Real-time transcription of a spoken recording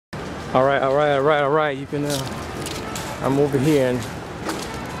All right. You can. I'm over here, and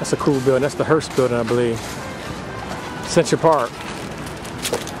that's a cool building. That's the Hearst building, I believe. Central Park.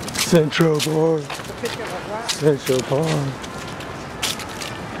 Central Park.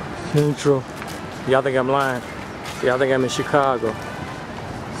 Central. Y'all think I'm lying? Y'all think I'm in Chicago?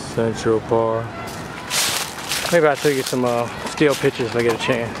 Central Park. Maybe I'll take you some still pictures if I get a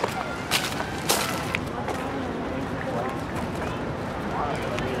chance.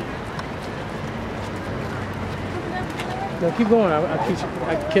 No, keep going.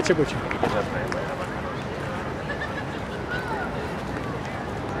 I'll catch up with you.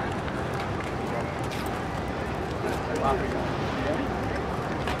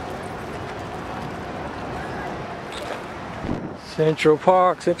 Central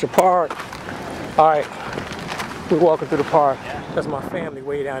Park. All right, we're walking through the park. That's my family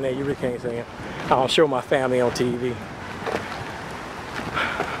way down there. You really can't see it. I don't show my family on TV.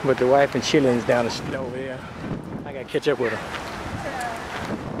 But the wife and chilling's down over there. I gotta catch up with her.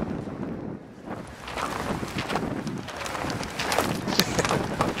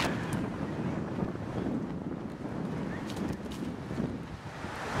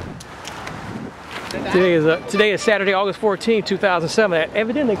 Today is Saturday, August 14, 2007.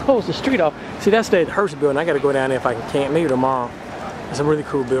 Evidently they closed the street off. See, that's the Hearst building. I gotta go down there if I can. Maybe tomorrow. It's a really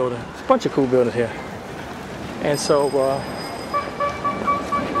cool building. It's a bunch of cool buildings here. And so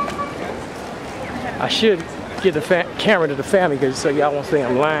I should get the camera to the family because so y'all won't say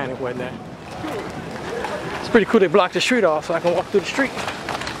I'm lying and whatnot. It's pretty cool. They blocked the street off so I can walk through the street.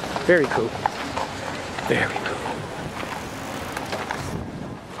 Very cool. Very cool.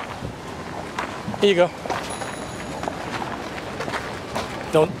 Here you go.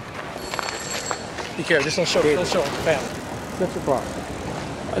 Don't be careful. Just don't show the family. Central Park.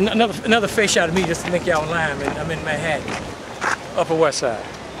 Another face shot of me just to think y'all lying. I'm in Manhattan, Upper West Side.